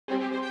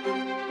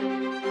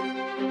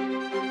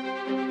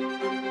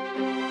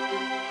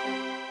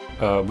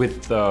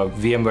with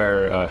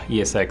VMware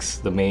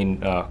ESX, the main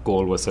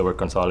goal was server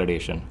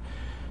consolidation.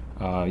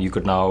 You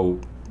could now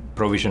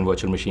provision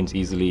virtual machines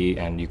easily,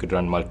 and you could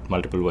run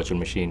multiple virtual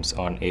machines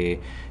on a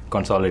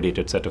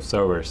consolidated set of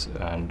servers.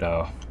 And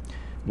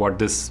what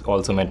this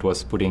also meant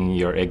was putting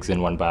your eggs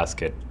in one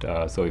basket.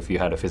 So if you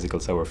had a physical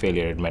server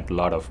failure, it meant a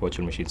lot of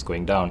virtual machines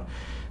going down.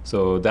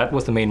 So that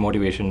was the main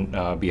motivation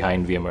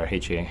behind VMware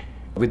HA.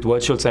 With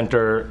Virtual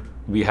Center,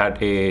 we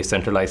had a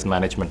centralized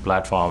management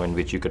platform in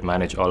which you could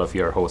manage all of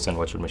your hosts and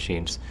virtual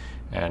machines.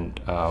 And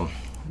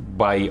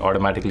by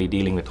automatically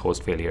dealing with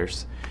host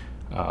failures,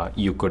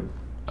 you could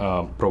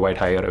provide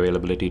higher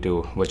availability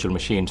to virtual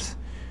machines.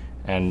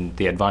 And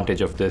the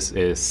advantage of this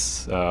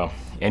is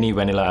any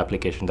vanilla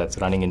application that's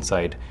running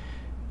inside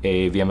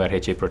a VMware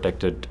HA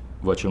protected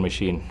virtual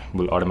machine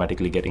will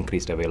automatically get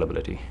increased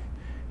availability.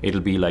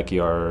 It'll be like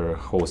your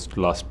host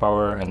lost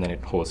power and then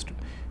it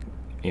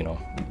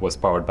was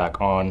powered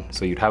back on.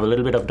 So you'd have a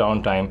little bit of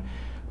downtime,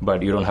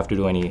 but you don't have to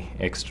do any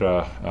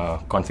extra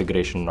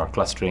configuration or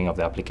clustering of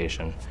the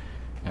application.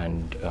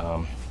 And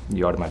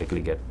you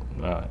automatically get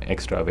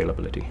extra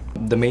availability.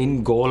 The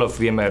main goal of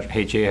VMware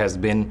HA has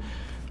been,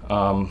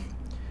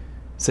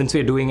 since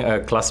we're doing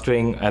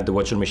clustering at the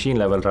virtual machine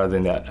level rather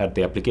than at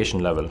the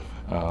application level,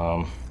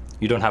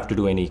 you don't have to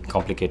do any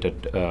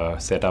complicated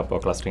setup or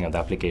clustering of the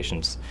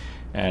applications.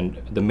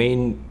 And the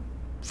main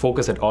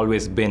focus had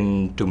always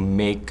been to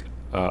make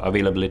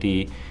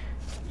availability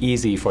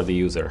easy for the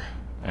user.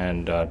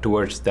 And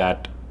towards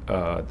that,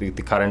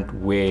 the current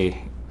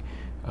way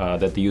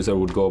that the user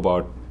would go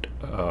about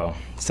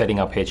setting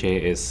up HA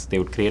is they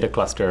would create a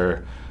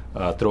cluster,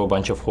 throw a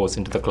bunch of hosts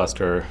into the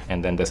cluster,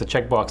 and then there's a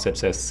checkbox that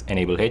says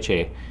enable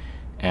HA,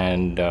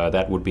 and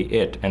that would be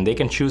it. And they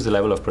can choose the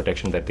level of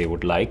protection that they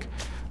would like.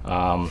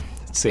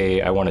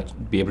 Say I want to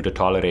be able to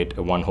tolerate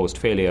a one host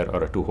failure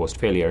or a two host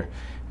failure,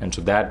 and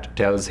so that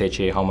tells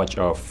HA how much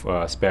of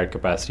spare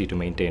capacity to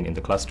maintain in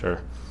the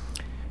cluster.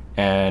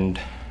 And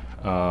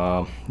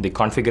the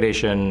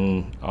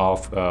configuration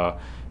of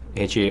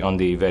HA on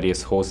the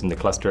various hosts in the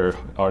cluster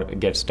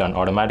gets done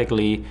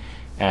automatically,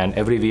 and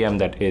every VM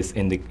that is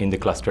in the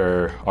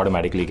cluster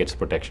automatically gets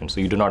protection.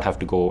 So you do not have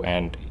to go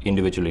and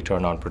individually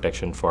turn on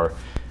protection for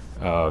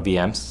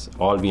VMs.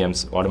 All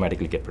VMs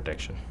automatically get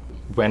protection.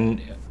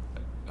 When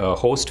a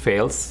host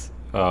fails,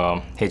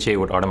 HA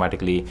would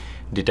automatically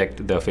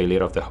detect the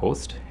failure of the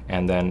host,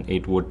 and then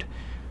it would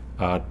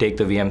take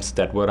the VMs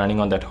that were running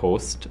on that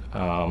host,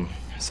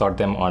 sort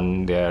them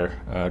on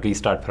their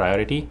restart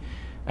priority,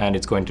 and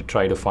it's going to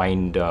try to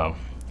find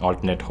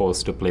alternate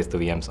hosts to place the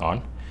VMs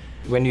on.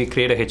 When we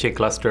create a HA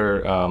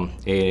cluster,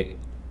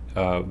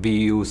 we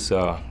use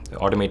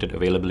Automated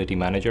Availability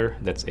Manager.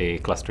 That's a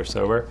cluster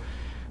server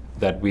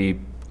that we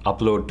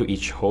upload to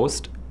each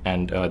host,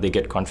 and they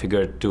get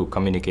configured to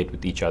communicate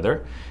with each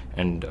other.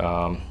 And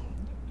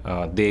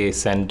they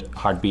send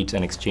heartbeats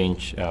and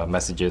exchange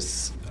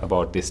messages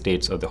about the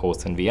states of the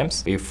hosts and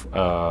VMs. If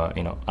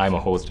I'm a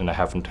host and I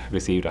haven't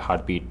received a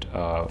heartbeat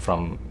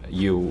from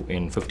you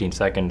in 15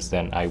 seconds,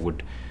 then I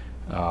would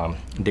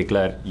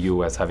declare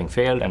you as having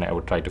failed, and I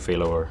would try to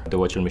fail over the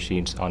virtual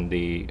machines on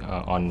the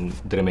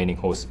remaining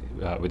hosts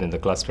within the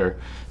cluster.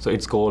 So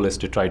its goal is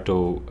to try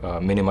to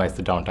minimize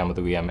the downtime of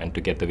the VM and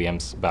to get the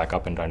VMs back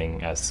up and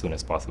running as soon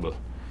as possible.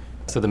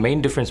 So the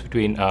main difference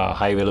between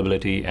high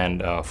availability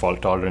and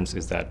fault tolerance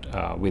is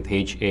that with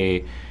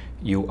HA,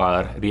 you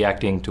are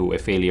reacting to a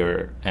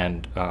failure,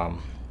 and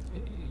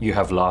you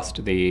have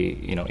lost the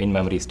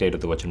in-memory state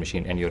of the virtual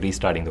machine, and you're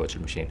restarting the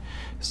virtual machine.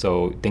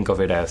 So think of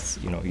it as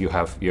you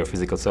have your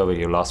physical server,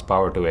 you lost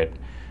power to it,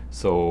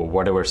 so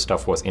whatever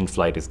stuff was in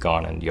flight is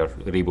gone, and you're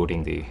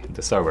rebooting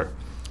the server.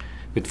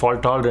 With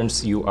fault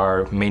tolerance, you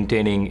are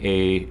maintaining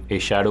a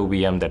shadow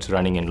VM that's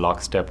running in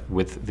lockstep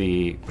with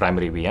the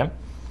primary VM.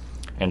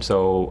 And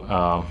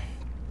so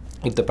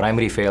if the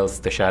primary fails,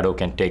 the shadow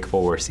can take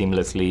over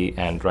seamlessly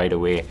and right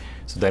away,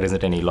 so there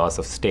isn't any loss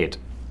of state.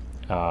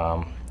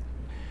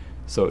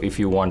 So if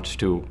you want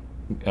to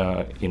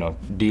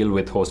deal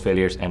with host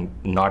failures and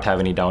not have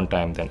any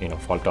downtime, then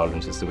fault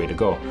tolerance is the way to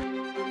go.